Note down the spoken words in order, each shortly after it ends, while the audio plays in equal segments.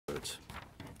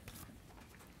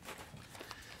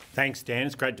Thanks, Dan.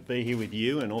 It's great to be here with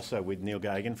you and also with Neil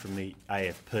Gagan from the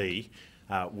AFP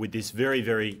with this very,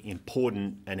 very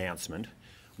important announcement.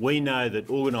 We know that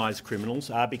organised criminals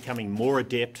are becoming more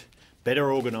adept,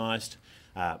 better organised,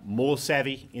 more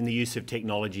savvy in the use of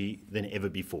technology than ever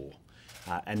before.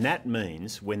 And that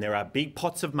means when there are big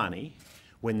pots of money,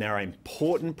 when there are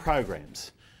important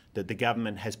programs that the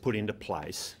government has put into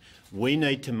place, we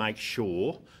need to make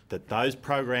sure that those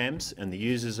programs and the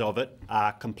users of it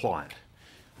are compliant.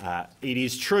 It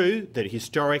is true that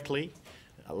historically,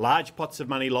 large pots of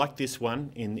money like this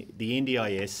one in the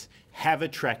NDIS have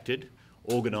attracted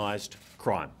organised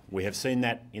crime. We have seen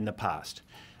that in the past.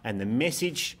 And the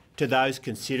message to those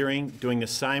considering doing the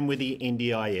same with the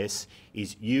NDIS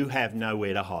is you have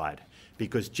nowhere to hide.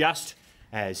 Because just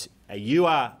as you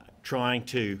are trying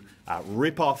to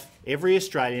rip off every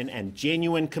Australian and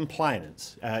genuine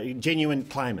claimants for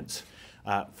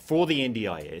the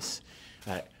NDIS,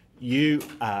 you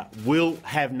will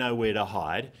have nowhere to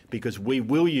hide because we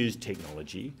will use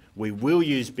technology, we will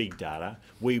use big data,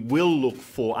 we will look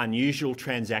for unusual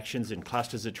transactions and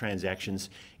clusters of transactions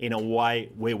in a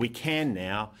way where we can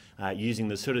now using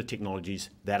the sort of technologies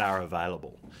that are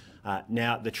available.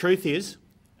 Now, the truth is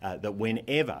that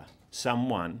whenever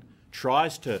someone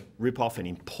tries to rip off an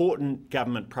important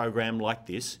government program like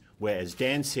this, where, as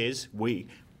Dan says, we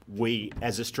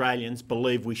as Australians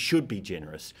believe we should be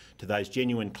generous to those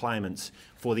genuine claimants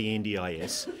for the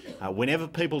NDIS. Whenever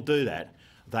people do that,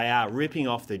 they are ripping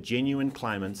off the genuine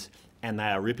claimants and they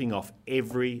are ripping off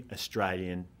every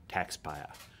Australian taxpayer.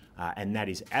 And that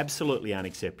is absolutely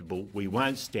unacceptable. We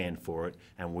won't stand for it,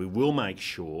 and we will make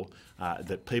sure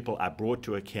that people are brought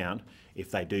to account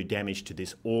if they do damage to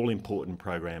this all-important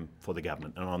program for the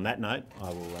government. And on that note, I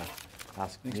will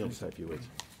ask Neil to say a few words.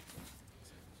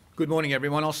 Good morning,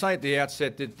 everyone. I'll say at the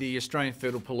outset that the Australian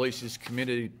Federal Police is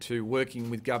committed to working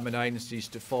with government agencies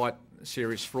to fight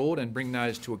serious fraud and bring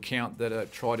those to account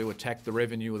that try to attack the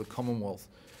revenue of the Commonwealth.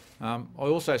 I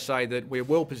also say that we're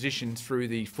well positioned through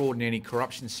the Fraud and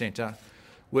Anti-Corruption Centre,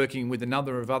 working with a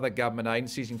number of other government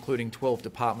agencies, including 12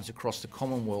 departments across the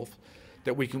Commonwealth,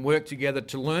 that we can work together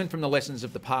to learn from the lessons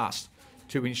of the past,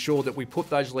 to ensure that we put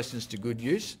those lessons to good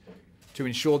use, to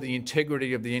ensure the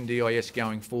integrity of the NDIS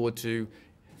going forward, to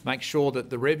make sure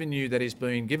that the revenue that is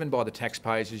being given by the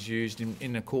taxpayers is used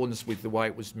in accordance with the way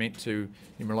it was meant to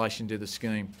in relation to the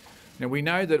scheme. Now, we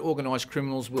know that organised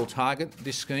criminals will target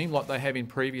this scheme like they have in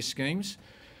previous schemes,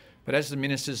 but as the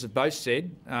ministers have both said,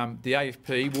 the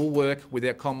AFP will work with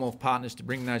our Commonwealth partners to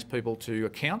bring those people to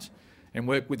account and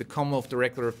work with the Commonwealth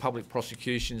Director of Public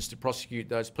Prosecutions to prosecute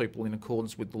those people in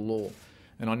accordance with the law.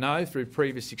 And I know through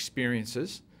previous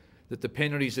experiences that the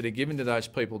penalties that are given to those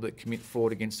people that commit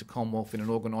fraud against the Commonwealth in an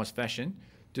organised fashion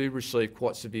do receive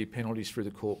quite severe penalties through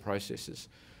the court processes.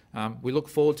 We look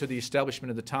forward to the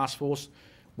establishment of the task force.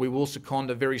 We will second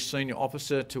a very senior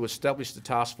officer to establish the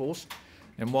task force,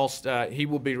 and whilst he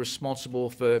will be responsible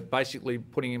for basically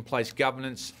putting in place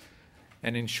governance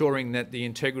and ensuring that the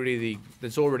integrity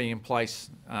that's already in place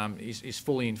is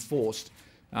fully enforced,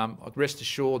 rest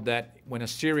assured that when a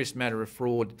serious matter of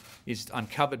fraud is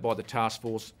uncovered by the task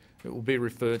force, it will be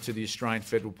referred to the Australian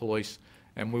Federal Police,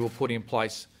 and we will put in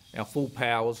place our full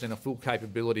powers and our full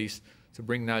capabilities to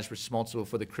bring those responsible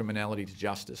for the criminality to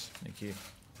justice. Thank you.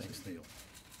 Thanks, Neil.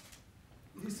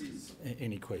 This is,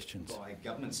 any questions? by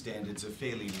government standards, a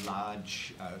fairly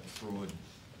large fraud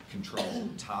control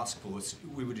task force.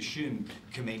 We would assume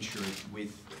commensurate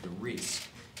with the risk.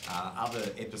 Other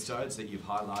episodes that you've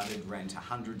highlighted ran to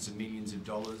hundreds of millions of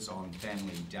dollars on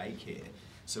family daycare.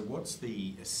 So what's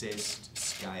the assessed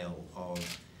scale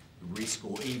of risk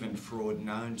or even fraud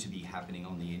known to be happening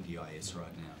on the NDIS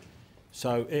right now?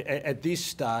 So at this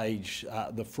stage,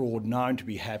 the fraud known to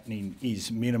be happening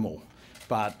is minimal.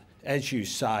 But as you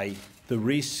say, the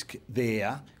risk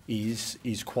there is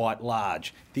quite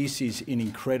large. This is an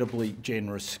incredibly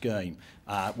generous scheme.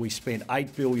 We spent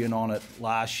 $8 billion on it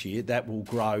last year. That will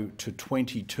grow to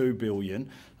 $22 billion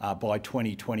by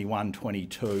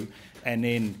 2021-22. And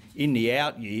then in the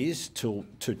out years to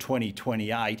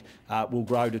 2028, will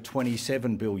grow to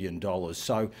 $27 billion.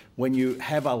 So when you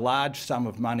have a large sum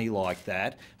of money like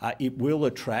that, it will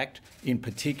attract, in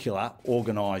particular,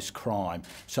 organised crime.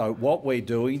 So what we're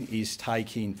doing is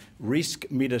taking risk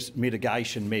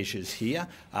mitigation measures here.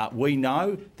 We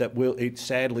know that it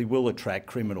sadly will attract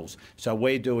criminals. So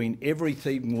we're doing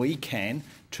everything we can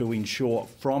to ensure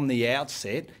from the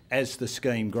outset, as the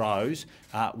scheme grows,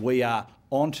 we are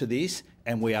onto this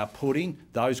and we are putting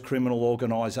those criminal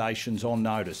organisations on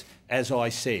notice. As I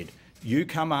said, you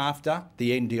come after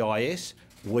the NDIS,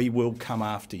 we will come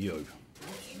after you.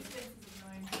 What instances of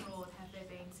known fraud have there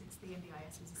been since the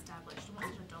NDIS was established? And what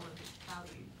sort of dollar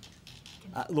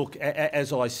Look,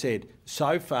 as I said,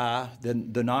 so far the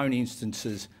known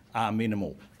instances are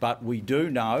minimal, but we do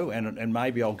know, and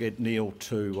maybe I'll get Neil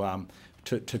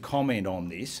to comment on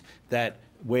this, that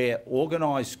where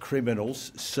organised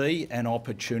criminals see an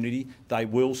opportunity, they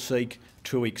will seek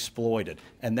to exploit it.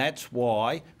 And that's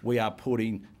why we are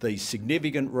putting these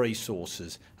significant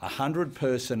resources, 100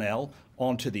 personnel,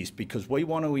 onto this, because we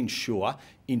want to ensure,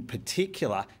 in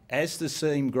particular, as the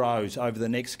scheme grows over the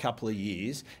next couple of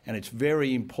years, and it's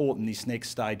very important this next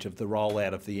stage of the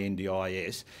rollout of the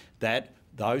NDIS, that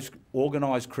those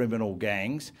organised criminal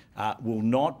gangs will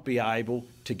not be able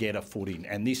to get a footing,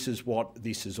 and this is what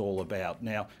this is all about.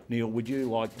 Now, Neil, would you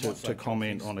like to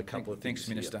comment on a couple of things? Thanks,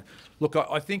 Minister. Look,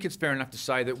 I think it's fair enough to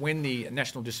say that when the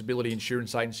National Disability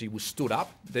Insurance Agency was stood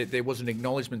up, there was an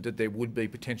acknowledgement that there would be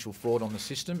potential fraud on the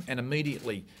system, and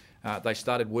immediately they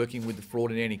started working with the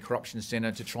Fraud and Anti-Corruption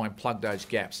Centre to try and plug those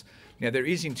gaps. Now, there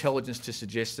is intelligence to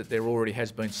suggest that there already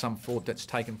has been some fraud that's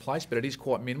taken place, but it is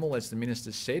quite minimal, as the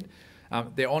Minister said.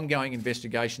 There are ongoing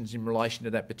investigations in relation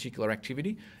to that particular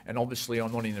activity, and obviously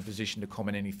I'm not in a position to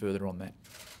comment any further on that.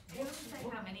 What does it say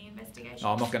how many investigations?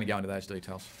 No, I'm not going to go into those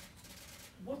details.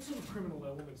 What sort of criminal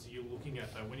elements are you looking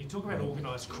at, though? When you talk about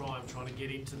organised crime trying to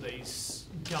get into these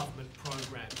government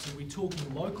programs, are we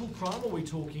talking local crime, or are we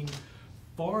talking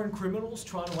foreign criminals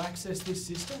trying to access this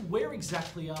system? Where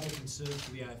exactly are the concerns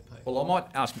for the AFP? Well, I might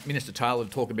ask Minister Taylor to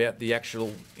talk about the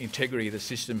actual integrity of the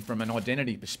system from an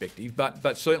identity perspective,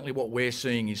 but certainly what we're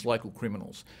seeing is local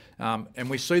criminals. And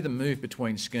we see them move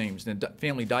between schemes. The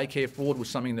family daycare fraud was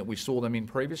something that we saw them in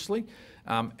previously,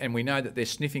 and we know that they're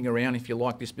sniffing around, if you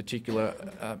like, this particular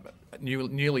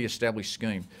newly established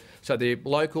scheme. So they're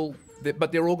local,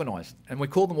 but they're organised, and we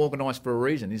call them organised for a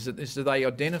reason, is that they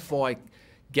identify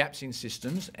gaps in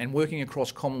systems, and working across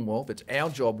Commonwealth, it's our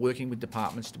job working with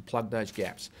departments to plug those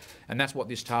gaps. And that's what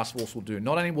this task force will do.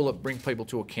 Not only will it bring people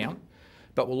to account,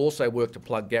 but we'll also work to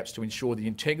plug gaps to ensure the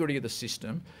integrity of the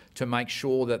system, to make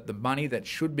sure that the money that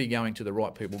should be going to the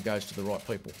right people goes to the right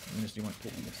people. Minister, you want to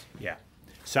talk on this? Yeah.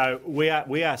 So we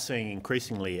are seeing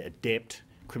increasingly adept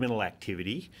criminal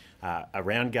activity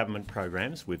around government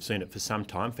programs. We've seen it for some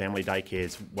time. Family daycare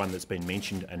is one that's been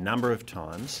mentioned a number of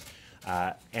times.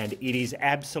 And it is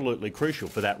absolutely crucial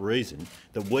for that reason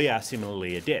that we are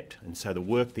similarly adept. And so the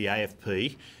work the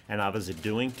AFP and others are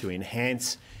doing to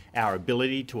enhance our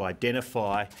ability to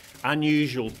identify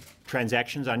unusual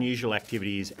transactions, unusual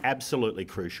activity is absolutely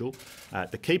crucial.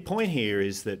 The key point here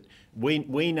is that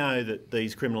we know that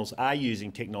these criminals are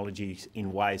using technologies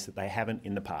in ways that they haven't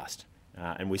in the past.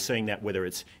 And we're seeing that whether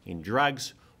it's in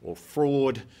drugs or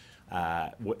fraud,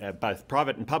 both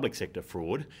private and public sector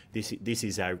fraud. This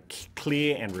is a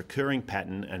clear and recurring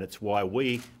pattern, and it's why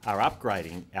we are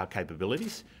upgrading our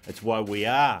capabilities. It's why we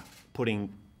are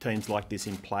putting teams like this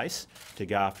in place to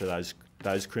go after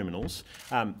those criminals.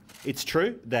 It's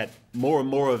true that more and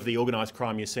more of the organised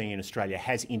crime you're seeing in Australia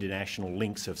has international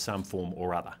links of some form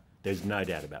or other. There's no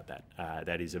doubt about that.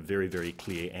 That is a very, very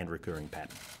clear and recurring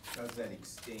pattern. Does that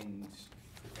extend,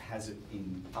 has it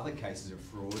in other cases of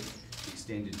fraud,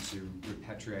 extended to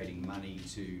repatriating money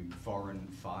to foreign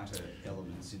fighter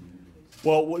elements in the Middle East?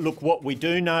 Well, look, what we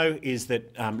do know is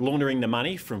that laundering the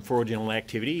money from fraudulent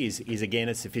activity is again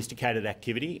a sophisticated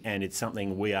activity, and it's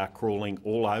something we are crawling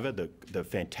all over. The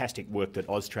fantastic work that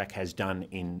AUSTRAC has done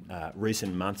in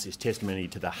recent months is testimony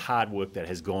to the hard work that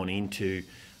has gone into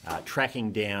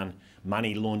tracking down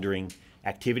money laundering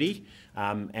activity,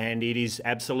 and it is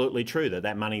absolutely true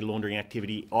that money laundering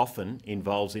activity often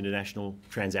involves international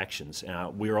transactions.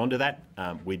 We're onto that,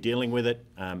 we're dealing with it,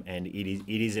 and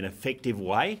it is an effective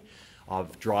way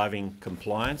of driving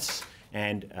compliance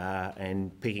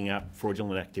and picking up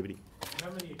fraudulent activity. How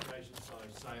many occasions,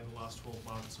 say in the last 12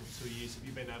 months or 2 years, have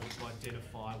you been able to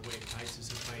identify where cases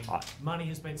have been, money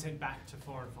has been sent back to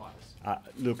foreign fighters?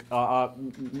 Look,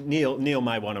 Neil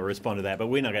may want to respond to that, but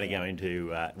we're not going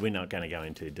to go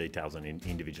into details on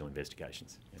individual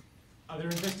investigations. Yeah. Are there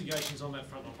investigations on that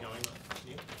front ongoing,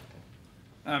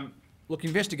 Neil? Look,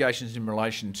 investigations in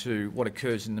relation to what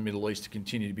occurs in the Middle East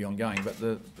continue to be ongoing, but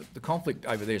the conflict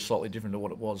over there is slightly different to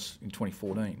what it was in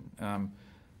 2014.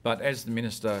 But as the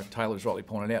Minister Taylor has rightly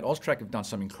pointed out, AUSTRAC have done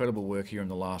some incredible work here in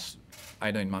the last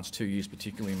 18 months, 2 years,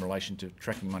 particularly in relation to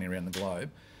tracking money around the globe.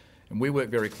 And we work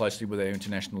very closely with our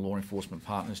international law enforcement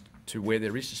partners to where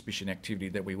there is suspicion activity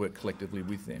that we work collectively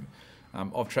with them.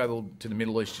 I've travelled to the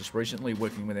Middle East just recently,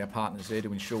 working with our partners there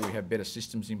to ensure we have better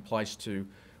systems in place to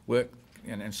work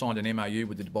and signed an MOU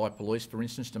with the Dubai Police, for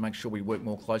instance, to make sure we work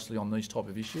more closely on these type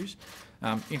of issues.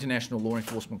 International law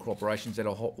enforcement cooperation is at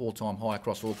an all-time high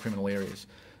across all criminal areas.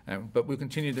 But we'll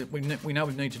continue to, we know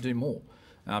we need to do more.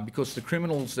 because the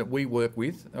criminals that we work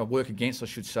against, I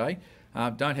should say,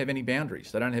 don't have any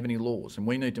boundaries. They don't have any laws, and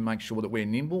we need to make sure that we're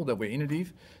nimble, that we're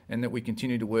innovative, and that we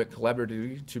continue to work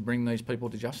collaboratively to bring these people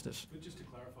to justice. But just to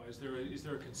clarify, is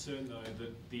there a concern though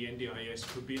that the NDIS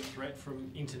could be a threat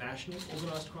from international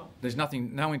organised crime? There's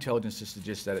no intelligence to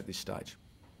suggest that at this stage.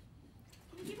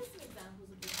 Can you give us some examples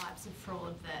of the types of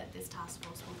fraud that this task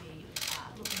force will be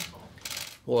looking for?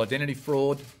 Well, identity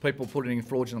fraud, people putting in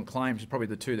fraudulent claims are probably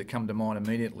the two that come to mind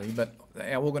immediately, but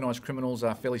our organised criminals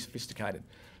are fairly sophisticated.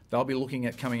 They'll be looking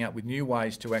at coming up with new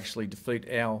ways to actually defeat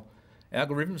our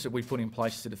algorithms that we put in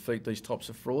place to defeat these types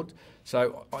of fraud.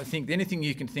 So I think anything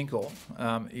you can think of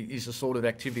is the sort of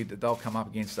activity that they'll come up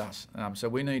against us. So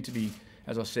we need to be,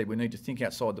 as I said, we need to think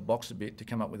outside the box a bit to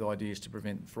come up with ideas to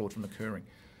prevent fraud from occurring.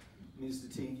 Minister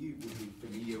Ting, you would be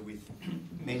familiar with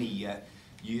many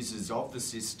users of the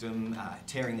system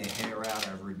tearing their hair out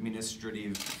over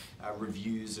administrative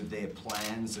reviews of their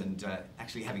plans and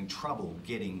actually having trouble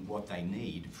getting what they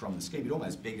need from the scheme. It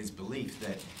almost beggars belief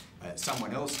that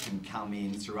someone else can come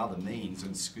in through other means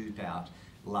and scoop out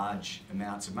large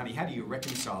amounts of money. How do you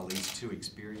reconcile these two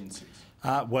experiences?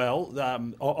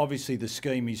 Obviously the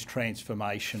scheme is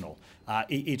transformational.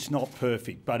 It's not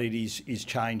perfect, but it is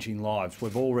changing lives.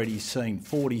 We've already seen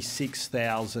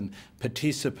 46,000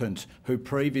 participants who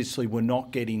previously were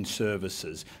not getting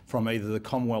services from either the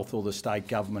Commonwealth or the state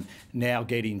government now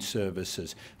getting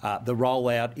services. The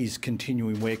rollout is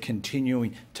continuing. We're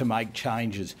continuing to make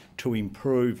changes to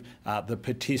improve the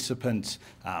participants'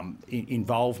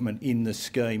 involvement in the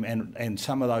scheme, and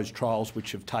some of those trials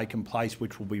which have taken place,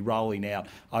 which will be rolling out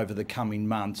over the coming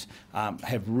months,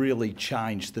 have really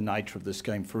changed the nature of the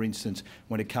scheme. For instance,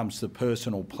 when it comes to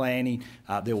personal planning,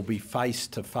 there will be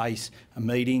face-to-face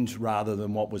meetings rather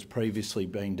than what was previously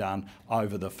being done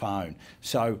over the phone.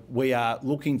 So we are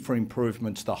looking for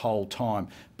improvements the whole time,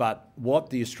 but what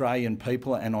the Australian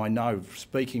people, and I know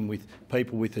speaking with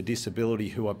people with a disability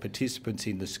who are participants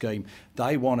in the scheme,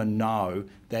 they want to know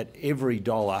that every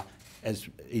dollar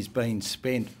is being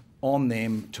spent on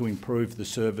them to improve the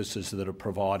services that are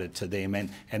provided to them.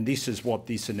 And this is what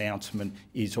this announcement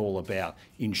is all about,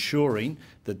 ensuring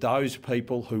that those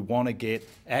people who want to get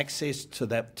access to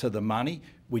the money,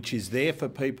 which is there for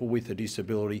people with a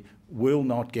disability, will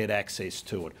not get access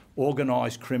to it.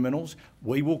 Organised criminals,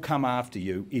 we will come after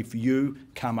you if you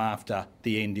come after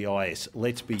the NDIS.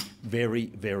 Let's be very,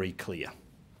 very clear.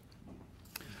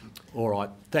 All right.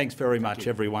 Thanks very much,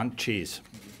 everyone. Cheers.